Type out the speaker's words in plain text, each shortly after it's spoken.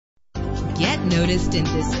Get noticed in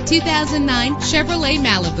this 2009 Chevrolet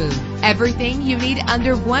Malibu. Everything you need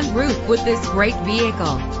under one roof with this great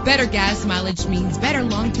vehicle. Better gas mileage means better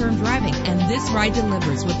long-term driving, and this ride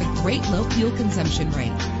delivers with a great low fuel consumption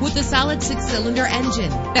rate. With a solid 6-cylinder engine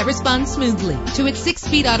that responds smoothly to its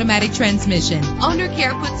 6-speed automatic transmission. Owner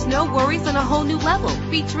care puts no worries on a whole new level,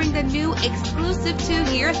 featuring the new exclusive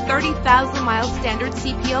 2-year, 30,000-mile standard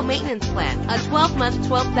CPO maintenance plan, a 12-month,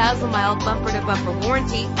 12,000-mile bumper-to-bumper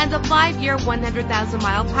warranty, and a 5-year,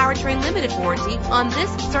 100,000-mile powertrain limited warranty on this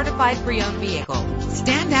certified pre-owned vehicle.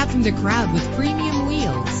 Stand out from the crowd with premium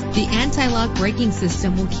wheels. The anti-lock braking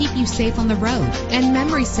system will keep you safe on the road, and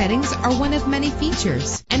memory settings are one of many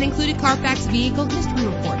features. An included Carfax Vehicle History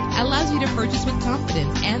Report allows you to purchase with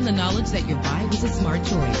confidence and the knowledge that your buy was a smart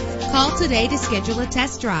choice. Call today to schedule a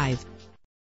test drive.